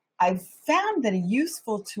I've found that a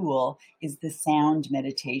useful tool is the sound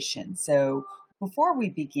meditation. So, before we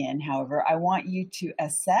begin, however, I want you to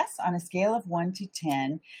assess on a scale of 1 to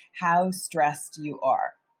 10 how stressed you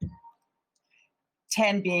are.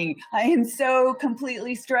 10 being, I am so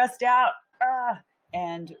completely stressed out.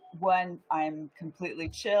 And 1, I'm completely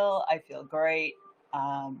chill. I feel great,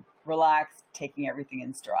 relaxed, taking everything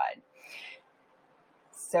in stride.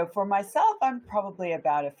 So, for myself, I'm probably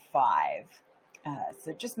about a 5.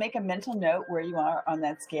 So just make a mental note where you are on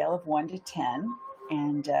that scale of 1 to 10.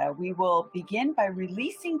 And we will begin by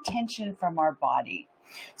releasing tension from our body.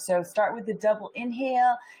 So start with the double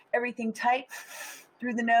inhale, everything tight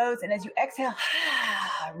through the nose. And as you exhale,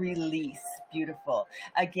 release. Beautiful.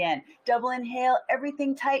 Again, double inhale,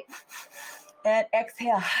 everything tight. And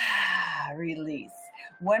exhale, release.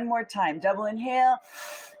 One more time, double inhale,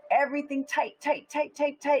 everything tight, tight, tight,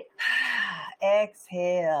 tight, tight.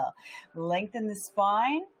 Exhale. Lengthen the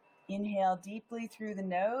spine. Inhale deeply through the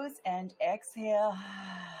nose and exhale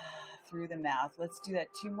through the mouth. Let's do that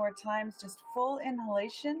 2 more times. Just full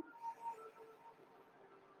inhalation,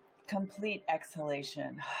 complete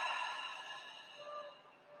exhalation.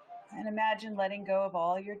 And imagine letting go of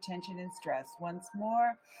all your tension and stress. Once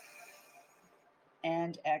more.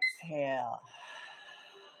 And exhale.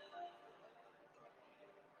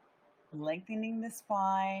 Lengthening the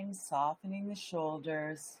spine, softening the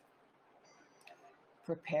shoulders.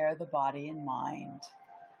 Prepare the body and mind.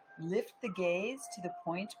 Lift the gaze to the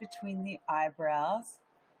point between the eyebrows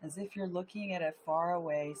as if you're looking at a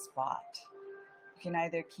faraway spot. You can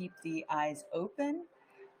either keep the eyes open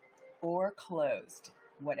or closed,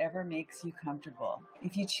 whatever makes you comfortable.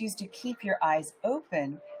 If you choose to keep your eyes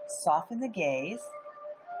open, soften the gaze.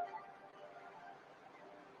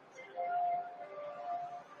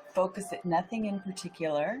 Focus at nothing in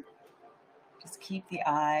particular. Just keep the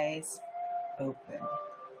eyes open.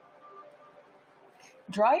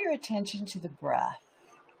 Draw your attention to the breath.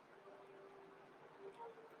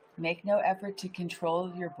 Make no effort to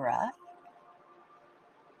control your breath.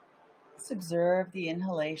 Just observe the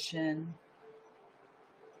inhalation.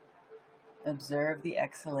 Observe the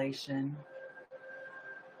exhalation.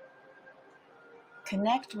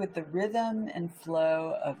 Connect with the rhythm and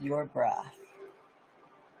flow of your breath.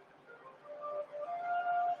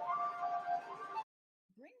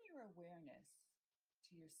 Bring your awareness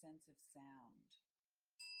to your sense of sound.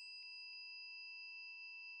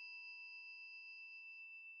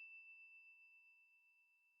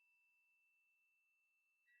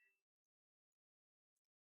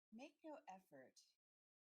 Make no effort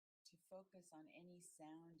to focus on any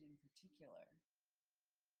sound in particular.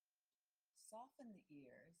 Soften the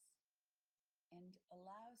ears and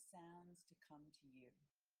allow sounds to come to you.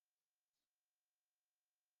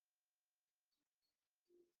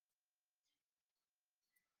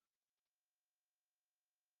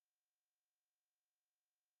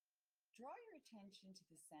 Draw your attention to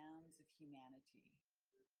the sounds of humanity.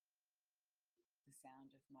 The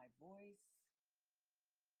sound of my voice.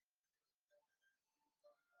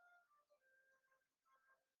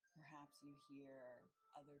 Perhaps you hear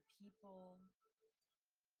other people.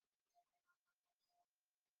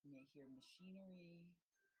 You may hear machinery,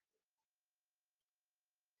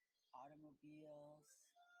 automobiles,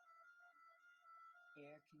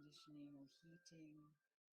 air conditioning or heating,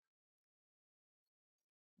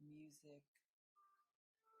 music.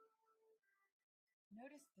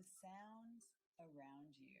 Notice the sounds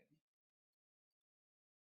around you,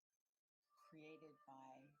 created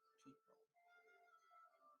by people.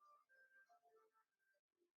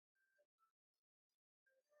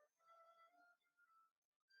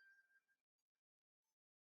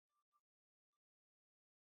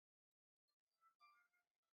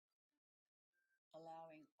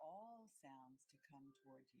 Allowing all sounds to come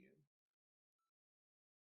toward you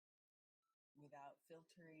without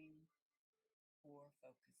filtering or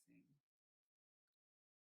focusing.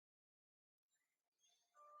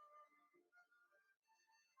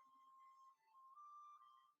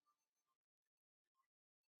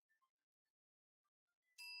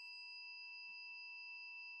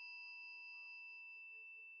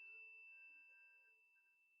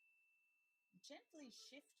 Gently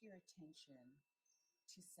shift your attention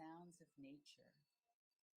to sounds of nature.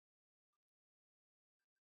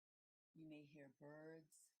 You may hear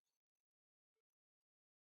birds,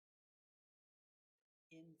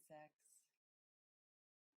 insects,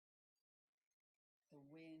 the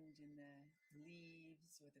wind in the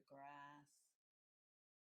leaves or the grass.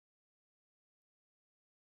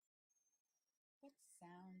 What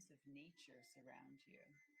sounds of nature surround you?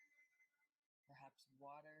 Perhaps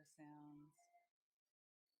water sounds,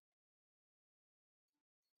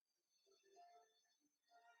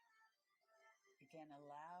 Again,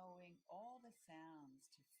 allowing all the sounds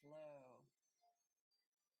to flow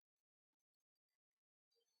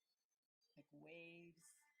like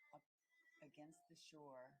waves up against the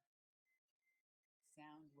shore,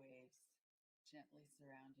 sound waves gently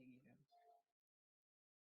surrounding you.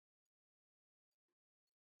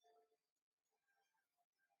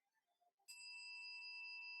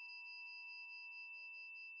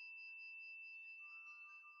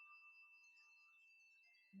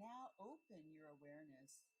 Now open your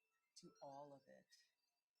awareness to all of it,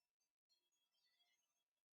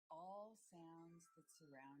 all sounds that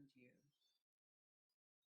surround you.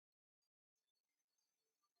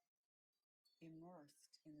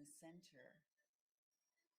 Immersed in the center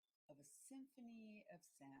of a symphony of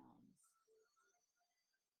sounds.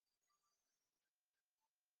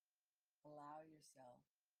 Allow yourself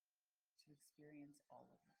to experience all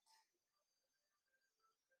of it.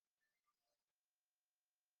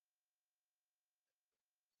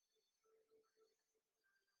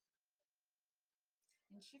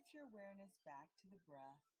 And shift your awareness back to the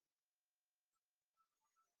breath.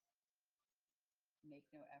 Make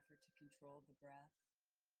no effort to control the breath.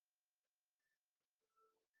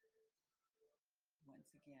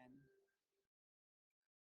 Once again,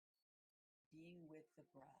 being with the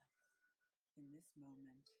breath in this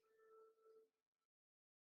moment,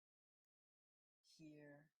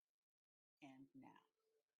 here and now.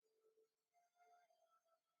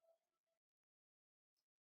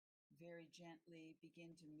 Very gently begin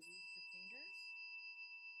to move the fingers,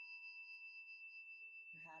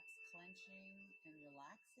 perhaps clenching and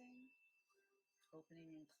relaxing, opening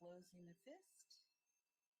and closing the fist.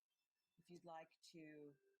 If you'd like to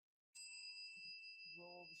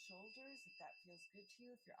roll the shoulders, if that feels good to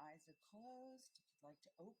you, if your eyes are closed, if you'd like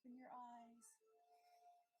to open your eyes.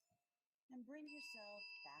 And bring yourself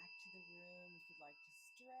back to the room. If you'd like to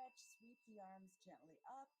stretch, sweep the arms gently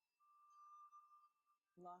up.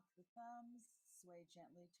 Lock the thumbs, sway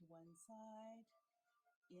gently to one side.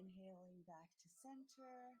 Inhaling back to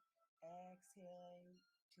center, exhaling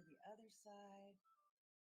to the other side.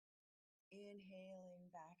 Inhaling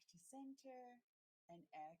back to center and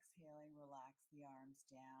exhaling, relax the arms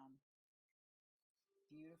down.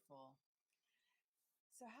 Beautiful.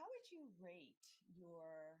 So how would you rate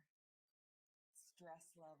your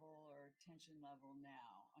stress level or tension level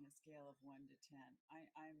now on a scale of 1 to 10?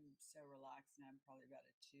 I'm so relaxed and I'm probably about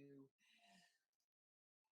a 2.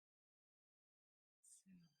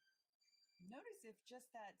 So notice if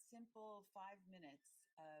just that simple 5 minutes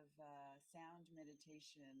of sound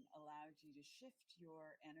meditation allowed you to shift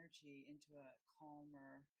your energy into a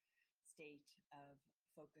calmer state of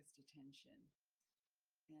focused attention.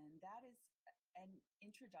 And that is an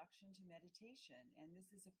introduction to meditation. And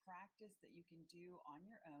this is a practice that you can do on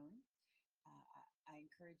your own. I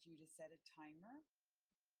encourage you to set a timer.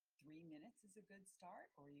 3 minutes is a good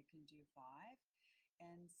start, or you can do 5.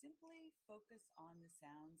 And simply focus on the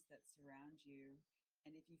sounds that surround you.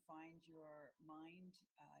 And if you find your mind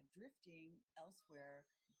drifting elsewhere,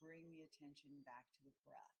 bring the attention back to the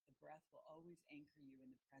breath. The breath will always anchor you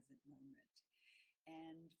in the present moment.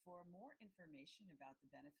 And for more information about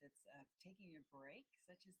the benefits of taking a break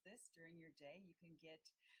such as this during your day, you can get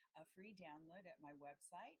a free download at my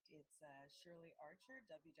website. It's Shirley Archer,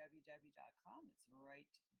 www.com. It's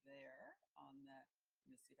right there on the, let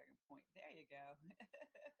me see if I can point. There you go.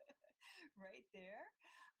 Right there.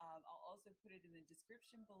 I'll also put it in the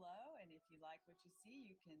description below. And if you like what you see,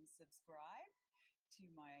 you can subscribe to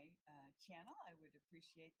my channel. I would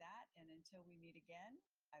appreciate that. And until we meet again,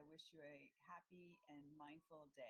 I wish you a happy and mindful day.